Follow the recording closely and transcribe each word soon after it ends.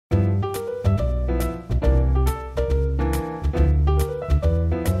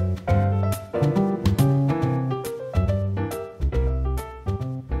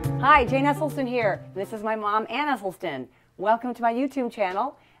Hi, Jane Esselstyn here. This is my mom, Ann Esselstyn. Welcome to my YouTube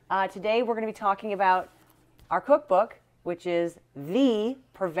channel. Today we're going to be talking about our cookbook, which is the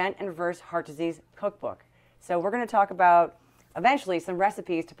Prevent and Reverse Heart Disease Cookbook. So we're going to talk about, eventually, some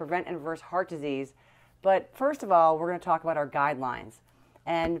recipes to prevent and reverse heart disease. But first of all, we're going to talk about our guidelines.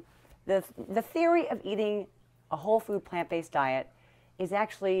 And the theory of eating a whole food plant-based diet is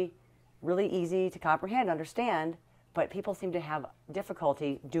actually really easy to comprehend, understand, but people seem to have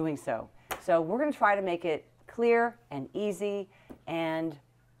difficulty doing so. So we're going to try to make it clear and easy and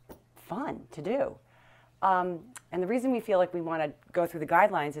fun to do. And the reason we feel like we want to go through the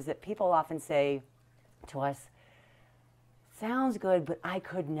guidelines is that people often say to us, sounds good, but I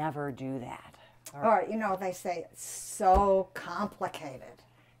could never do that. Or, you know, they say it's so complicated.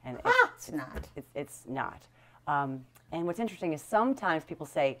 And it's not. It's not. And what's interesting is sometimes people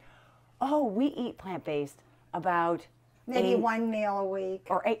say, oh, we eat plant-based about maybe one meal a week.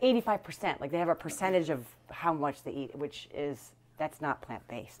 Or 85%. Like they have a percentage of how much they eat, which is, that's not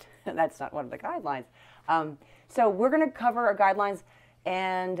plant-based. That's not one of the guidelines. So we're going to cover our guidelines,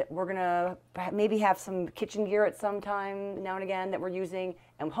 and we're going to maybe have some kitchen gear at some time now and again that we're using,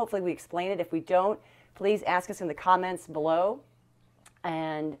 and hopefully we explain it. If we don't, please ask us in the comments below,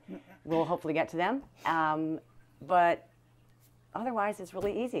 and we'll hopefully get to them. But otherwise, it's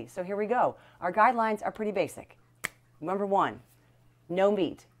really easy. So here we go. Our guidelines are pretty basic. Number one, no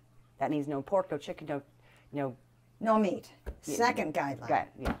meat. That means no pork, no chicken, no meat. Second guideline.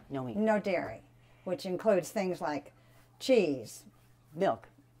 Yeah, no meat. No dairy, which includes things like cheese, milk,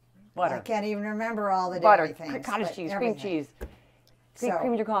 butter. I can't even remember all the dairy things. Butter, cottage cheese, everything. cream cheese,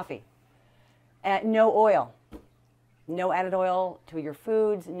 cream in your coffee. No oil. No added oil to your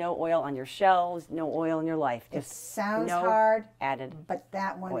foods, no oil on your shelves, no oil in your life. It sounds no hard, added but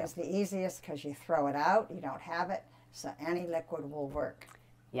that one is the easiest because you throw it out, you don't have it, so any liquid will work.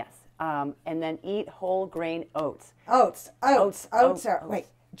 Yes. And then eat whole grain oats. Oats are, wait,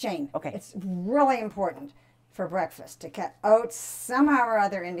 Jane, okay. It's really important for breakfast to get oats somehow or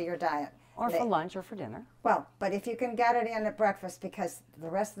other into your diet. Or for lunch or for dinner. Well, but if you can get it in at breakfast, because the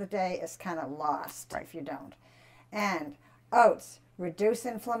rest of the day is kind of lost if you don't. And oats reduce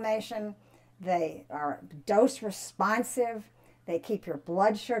inflammation, they are dose responsive, they keep your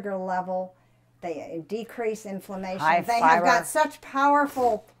blood sugar level, they decrease inflammation. High they fiber. have got such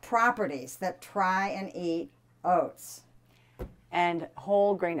powerful properties that try and eat oats. And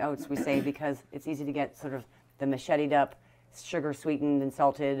whole grain oats, we say, because it's easy to get sort of the macheted up, sugar sweetened and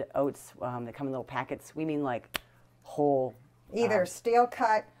salted oats that come in little packets. We mean like whole. Either steel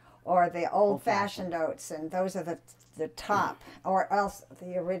cut or the old-fashioned oats, and those are the top, or else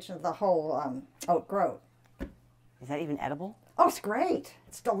the original, the whole oat groat. Is that even edible? Oh, it's great.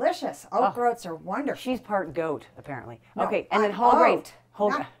 It's delicious. Oat groats are wonderful. She's part goat, apparently. No, okay, and then I'm whole grain.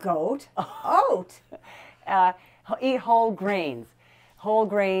 Not goat. Oat. Eat whole grains. Whole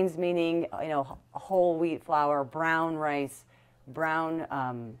grains meaning, you know, whole wheat flour, brown rice, brown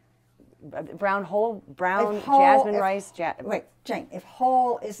jasmine rice. Wait, Jane, if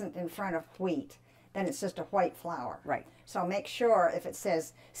whole isn't in front of wheat, then it's just a white flour. Right. So make sure if it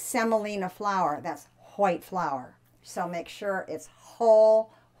says semolina flour, that's white flour. So make sure it's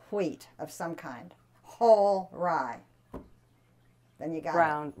whole wheat of some kind. Whole rye. Then you got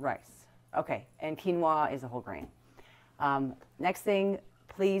brown rice. Okay, and quinoa is a whole grain. Next thing,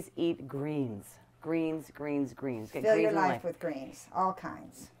 please eat greens. Greens. Get Fill greens your in life with greens, all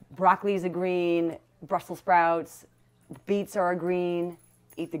kinds. Broccoli is a green, Brussels sprouts, beets are a green.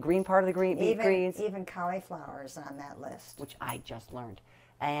 Eat the green part of the greens. Even cauliflower is on that list. Which I just learned.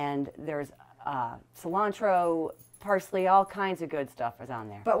 And there's cilantro, parsley, all kinds of good stuff is on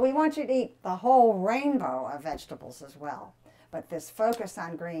there. But we want you to eat the whole rainbow of vegetables as well. But this focus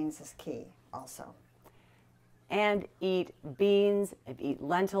on greens is key also. And eat beans, eat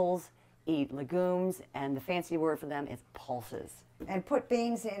lentils, eat legumes, and the fancy word for them is pulses. And put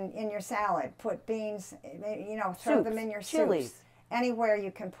beans in your salad. Put beans, you know, throw soups, them in your chilies. soups. Anywhere you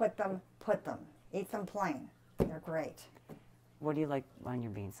can put them, put them. Eat them plain. They're great. What do you like on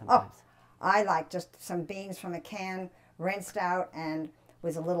your beans sometimes? Oh, I like just some beans from a can, rinsed out, and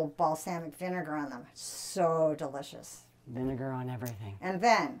with a little balsamic vinegar on them. So delicious. Vinegar on everything. And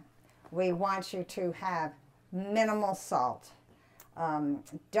then we want you to have minimal salt.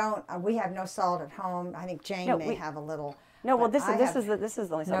 We have no salt at home. I think Jane may have a little. No, well, this is the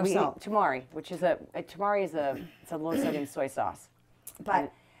only salt. No salt. Eat tamari, which is it's a low sodium soy sauce.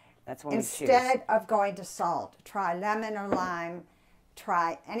 But that's what we choose. Instead of going to salt, try lemon or lime.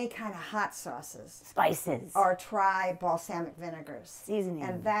 Try any kind of hot sauces. Spices. Or try balsamic vinegars. Seasoning.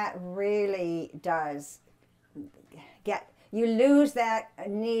 And that really does you lose that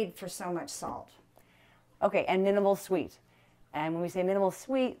need for so much salt. Okay, and minimal sweet. And when we say minimal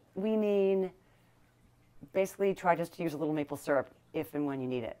sweet, we mean basically try just to use a little maple syrup if and when you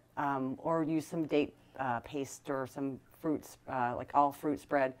need it. Or use some date paste or some fruits, like all fruit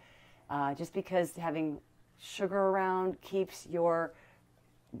spread. Just because having sugar around keeps your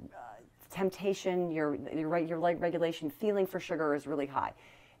temptation, your regulation feeling for sugar is really high.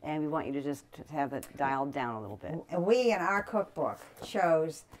 And we want you to just have it dialed down a little bit. We, in our cookbook,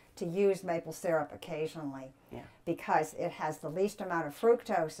 chose to use maple syrup occasionally because it has the least amount of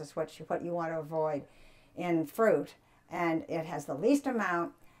fructose, is what you want to avoid in fruit. And it has the least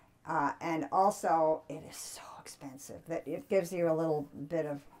amount, and also it is so expensive that it gives you a little bit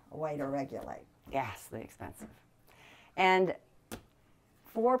of a way to regulate. Ghastly expensive. And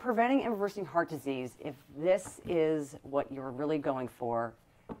for preventing and reversing heart disease, if this is what you're really going for,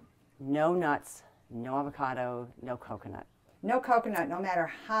 no nuts, no avocado, no coconut. No coconut, no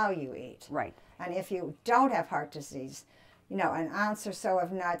matter how you eat. Right. And if you don't have heart disease, you know, an ounce or so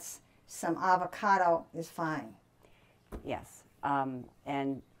of nuts, some avocado is fine. Yes.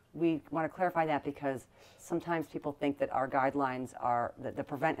 And we want to clarify that because sometimes people think that our guidelines are, that the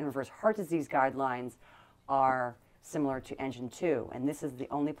prevent and reverse heart disease guidelines are similar to Engine 2. And this is the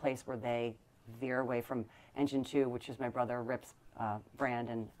only place where they veer away from Engine 2, which is my brother Rip's brand,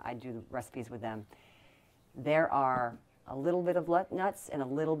 and I do recipes with them. There are a little bit of nuts and a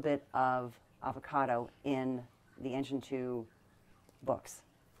little bit of avocado in the Engine 2 books,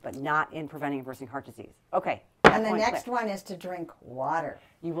 but not in preventing and reversing heart disease. Okay. And the next one is to drink water.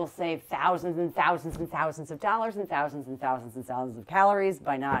 You will save thousands and thousands and thousands of dollars and thousands and thousands and thousands of calories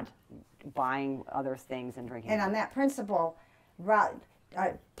by not buying other things and drinking. And on that principle,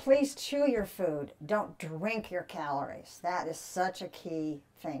 please chew your food. Don't drink your calories. That is such a key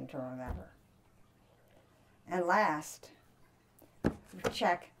thing to remember. And last,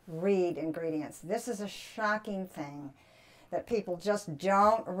 read ingredients. This is a shocking thing that people just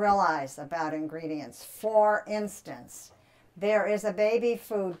don't realize about ingredients. For instance, there is a baby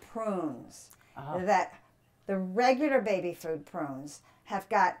food prunes that the regular baby food prunes have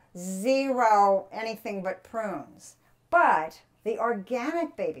got zero anything but prunes. But the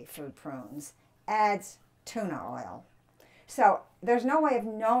organic baby food prunes adds tuna oil. So there's no way of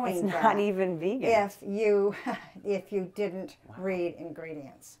knowing it's not even vegan if you didn't read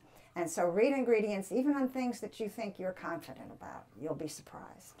ingredients. And so read ingredients even on things that you think you're confident about. You'll be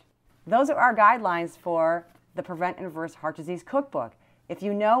surprised. Those are our guidelines for the Prevent and Reverse Heart Disease Cookbook. If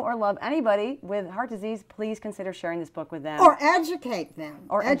you know or love anybody with heart disease, please consider sharing this book with them. Or educate them.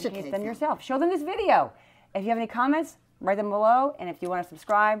 Or educate them yourself. Show them this video. If you have any comments, write them below. And if you want to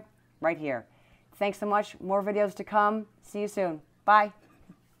subscribe, right here. Thanks so much. More videos to come. See you soon. Bye.